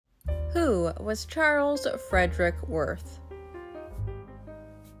Who was Charles Frederick Worth?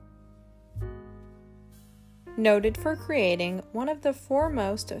 Noted for creating one of the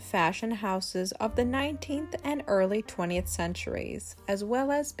foremost fashion houses of the 19th and early 20th centuries, as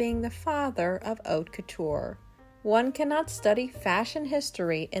well as being the father of haute couture. One cannot study fashion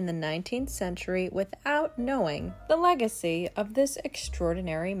history in the 19th century without knowing the legacy of this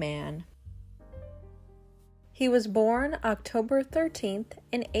extraordinary man. He was born October 13th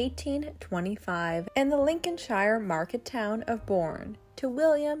in 1825 in the Lincolnshire market town of Bourne to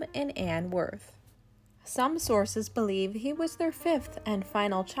William and Anne Worth. Some sources believe he was their fifth and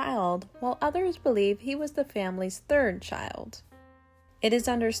final child, while others believe he was the family's third child. It is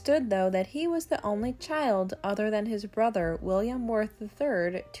understood, though, that he was the only child other than his brother William Worth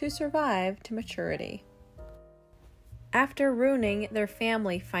III to survive to maturity. After ruining their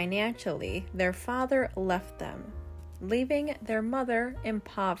family financially, their father left them, leaving their mother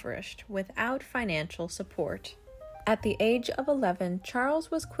impoverished without financial support. At the age of 11,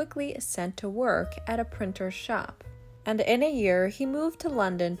 Charles was quickly sent to work at a printer's shop, and in a year he moved to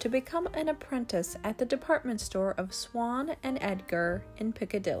London to become an apprentice at the department store of Swan and Edgar in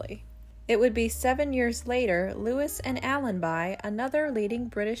Piccadilly. It would be 7 years later, Lewis and Allenby, another leading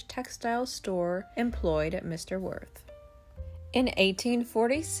British textile store, employed Mr. Worth. In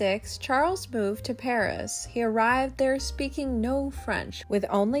 1846, Charles moved to Paris. He arrived there speaking no French, with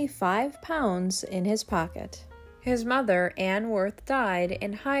only £5 in his pocket. His mother, Anne Worth, died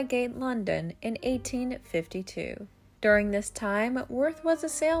in Highgate, London in 1852. During this time, Worth was a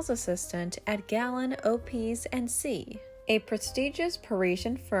sales assistant at Gallen, Opes & C, a prestigious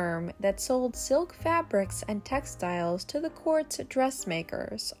Parisian firm that sold silk fabrics and textiles to the court's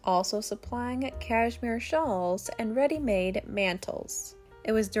dressmakers, also supplying cashmere shawls and ready-made mantles.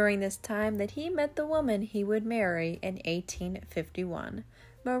 It was during this time that he met the woman he would marry in 1851,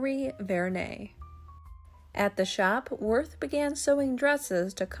 Marie Vernet. At the shop, Worth began sewing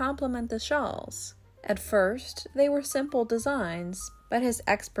dresses to complement the shawls. At first, they were simple designs, but his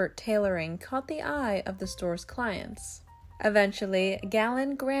expert tailoring caught the eye of the store's clients. Eventually,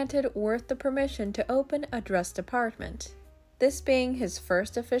 Gallen granted Worth the permission to open a dress department, this being his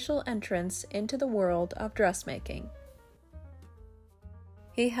first official entrance into the world of dressmaking.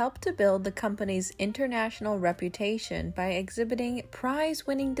 He helped to build the company's international reputation by exhibiting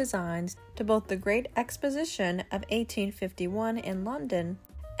prize-winning designs to both the Great Exposition of 1851 in London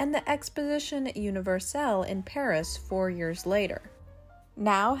and the Exposition Universelle in Paris 4 years later.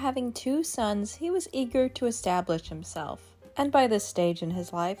 Now having 2 sons, he was eager to establish himself, and by this stage in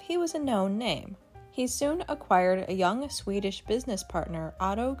his life, he was a known name. He soon acquired a young Swedish business partner,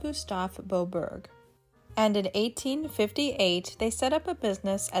 Otto Gustaf Boberg, and in 1858 they set up a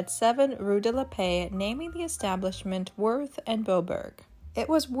business at 7 Rue de la Paix, naming the establishment Worth and Boberg. It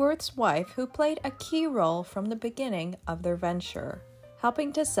was Worth's wife who played a key role from the beginning of their venture,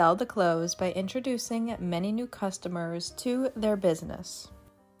 helping to sell the clothes by introducing many new customers to their business.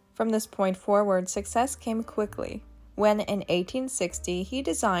 From this point forward, success came quickly, when in 1860 he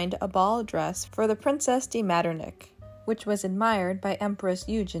designed a ball dress for the Princess de Metternich, which was admired by Empress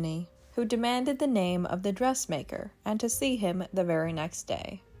Eugenie, who demanded the name of the dressmaker and to see him the very next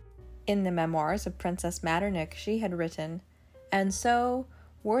day. In the memoirs of Princess Metternich she had written, "And so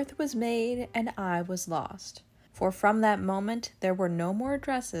Worth was made and I was lost, for from that moment there were no more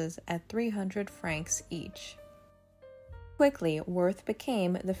dresses at 300 francs each." Quickly, Worth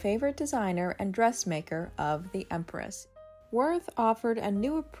became the favorite designer and dressmaker of the Empress. Worth offered a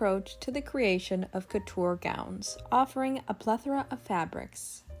new approach to the creation of couture gowns, offering a plethora of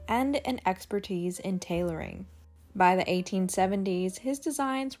fabrics and an expertise in tailoring. By the 1870s, his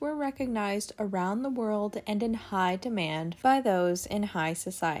designs were recognized around the world and in high demand by those in high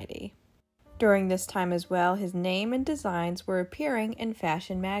society. During this time as well, his name and designs were appearing in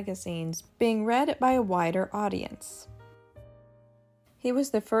fashion magazines, being read by a wider audience. He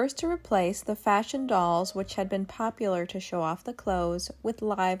was the first to replace the fashion dolls which had been popular to show off the clothes with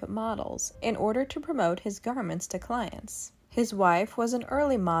live models in order to promote his garments to clients. His wife was an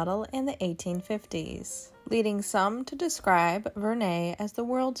early model in the 1850s, leading some to describe Vernet as the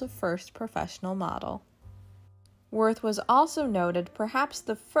world's first professional model. Worth was also noted perhaps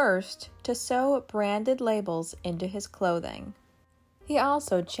the first to sew branded labels into his clothing. He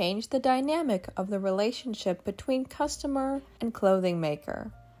also changed the dynamic of the relationship between customer and clothing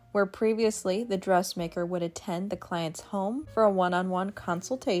maker, where previously the dressmaker would attend the client's home for a one-on-one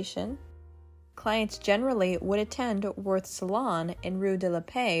consultation. Clients generally would attend Worth's salon in Rue de la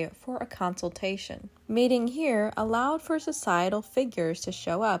Paix for a consultation. Meeting here allowed for societal figures to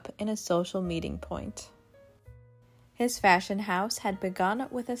show up in a social meeting point. His fashion house had begun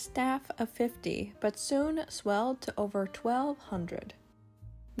with a staff of 50, but soon swelled to over 1,200.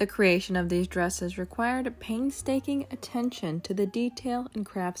 The creation of these dresses required painstaking attention to the detail and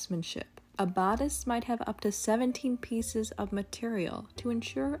craftsmanship. A bodice might have up to 17 pieces of material to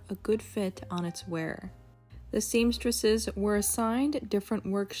ensure a good fit on its wearer. The seamstresses were assigned different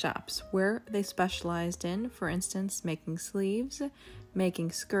workshops where they specialized in, for instance, making sleeves,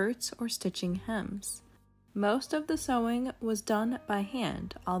 making skirts, or stitching hems. Most of the sewing was done by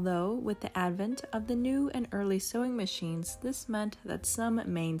hand, although with the advent of the new and early sewing machines, this meant that some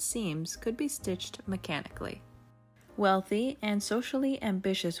main seams could be stitched mechanically. Wealthy and socially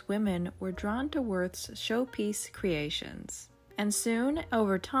ambitious women were drawn to Worth's showpiece creations. And soon,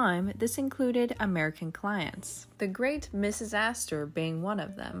 over time, this included American clients, the great Mrs. Astor being one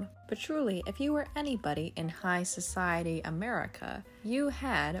of them. But truly, if you were anybody in high society America, you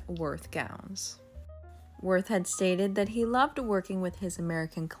had Worth gowns. Worth had stated that he loved working with his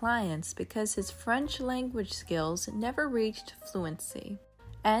American clients because his French language skills never reached fluency.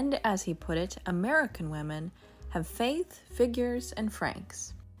 And, as he put it, American women have faith, figures, and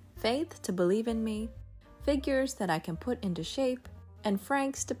francs. Faith to believe in me, figures that I can put into shape, and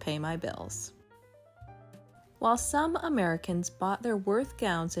francs to pay my bills. While some Americans bought their Worth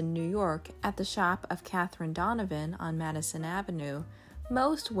gowns in New York at the shop of Catherine Donovan on Madison Avenue,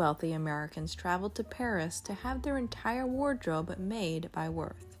 most wealthy Americans traveled to Paris to have their entire wardrobe made by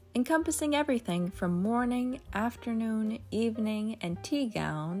Worth, encompassing everything from morning, afternoon, evening, and tea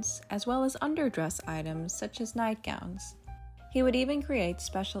gowns, as well as underdress items such as nightgowns. He would even create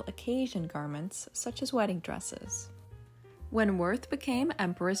special occasion garments, such as wedding dresses. When Worth became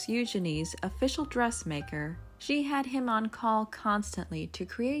Empress Eugenie's official dressmaker, she had him on call constantly to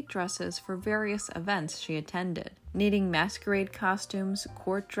create dresses for various events she attended, needing masquerade costumes,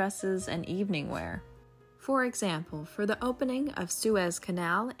 court dresses, and evening wear. For example, for the opening of Suez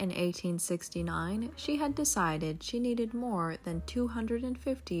Canal in 1869, she had decided she needed more than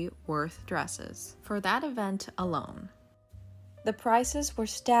 250 Worth dresses for that event alone. The prices were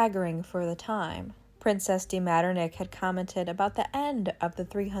staggering for the time. Princess de Metternich had commented about the end of the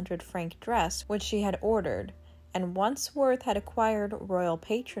 300-franc dress which she had ordered, and once Worth had acquired royal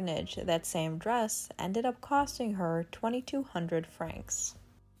patronage, that same dress ended up costing her 2,200 francs.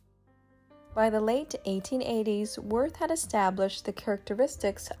 By the late 1880s, Worth had established the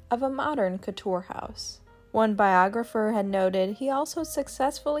characteristics of a modern couture house. One biographer had noted he also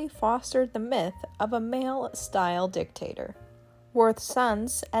successfully fostered the myth of a male-style dictator. Worth's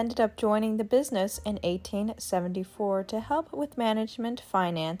sons ended up joining the business in 1874 to help with management,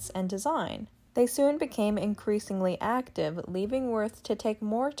 finance, and design. They soon became increasingly active, leaving Worth to take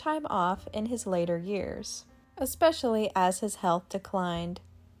more time off in his later years, especially as his health declined.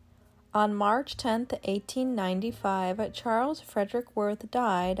 On March 10, 1895, Charles Frederick Worth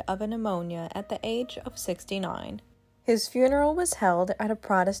died of a pneumonia at the age of 69. His funeral was held at a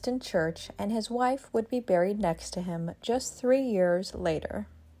Protestant church, and his wife would be buried next to him just 3 years later.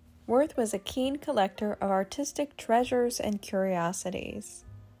 Worth was a keen collector of artistic treasures and curiosities,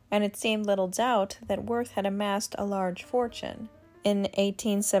 and it seemed little doubt that Worth had amassed a large fortune. In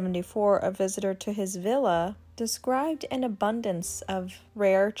 1874, a visitor to his villa described an abundance of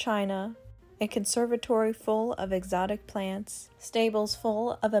rare china, a conservatory full of exotic plants, stables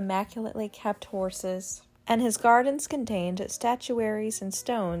full of immaculately kept horses, and his gardens contained statuaries and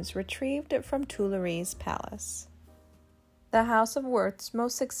stones retrieved from Tuileries Palace. The House of Worth's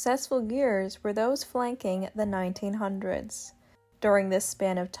most successful years were those flanking the 1900s. During this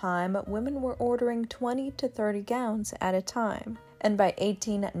span of time, women were ordering 20 to 30 gowns at a time, and by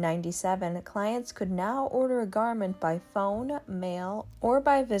 1897, clients could now order a garment by phone, mail, or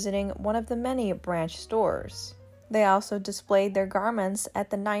by visiting one of the many branch stores. They also displayed their garments at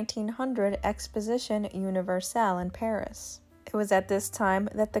the 1900 Exposition Universelle in Paris. It was at this time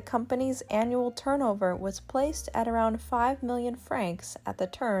that the company's annual turnover was placed at around 5 million francs at the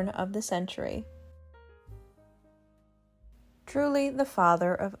turn of the century. Truly the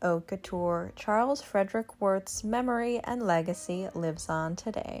father of haute couture, Charles Frederick Worth's memory and legacy lives on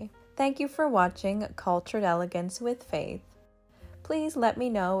today. Thank you for watching Cultured Elegance with Faith. Please let me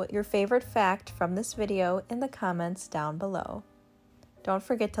know your favorite fact from this video in the comments down below. Don't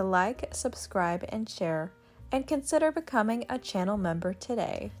forget to like, subscribe, and share, and consider becoming a channel member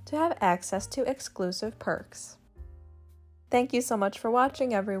today to have access to exclusive perks. Thank you so much for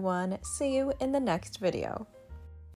watching, everyone. See you in the next video.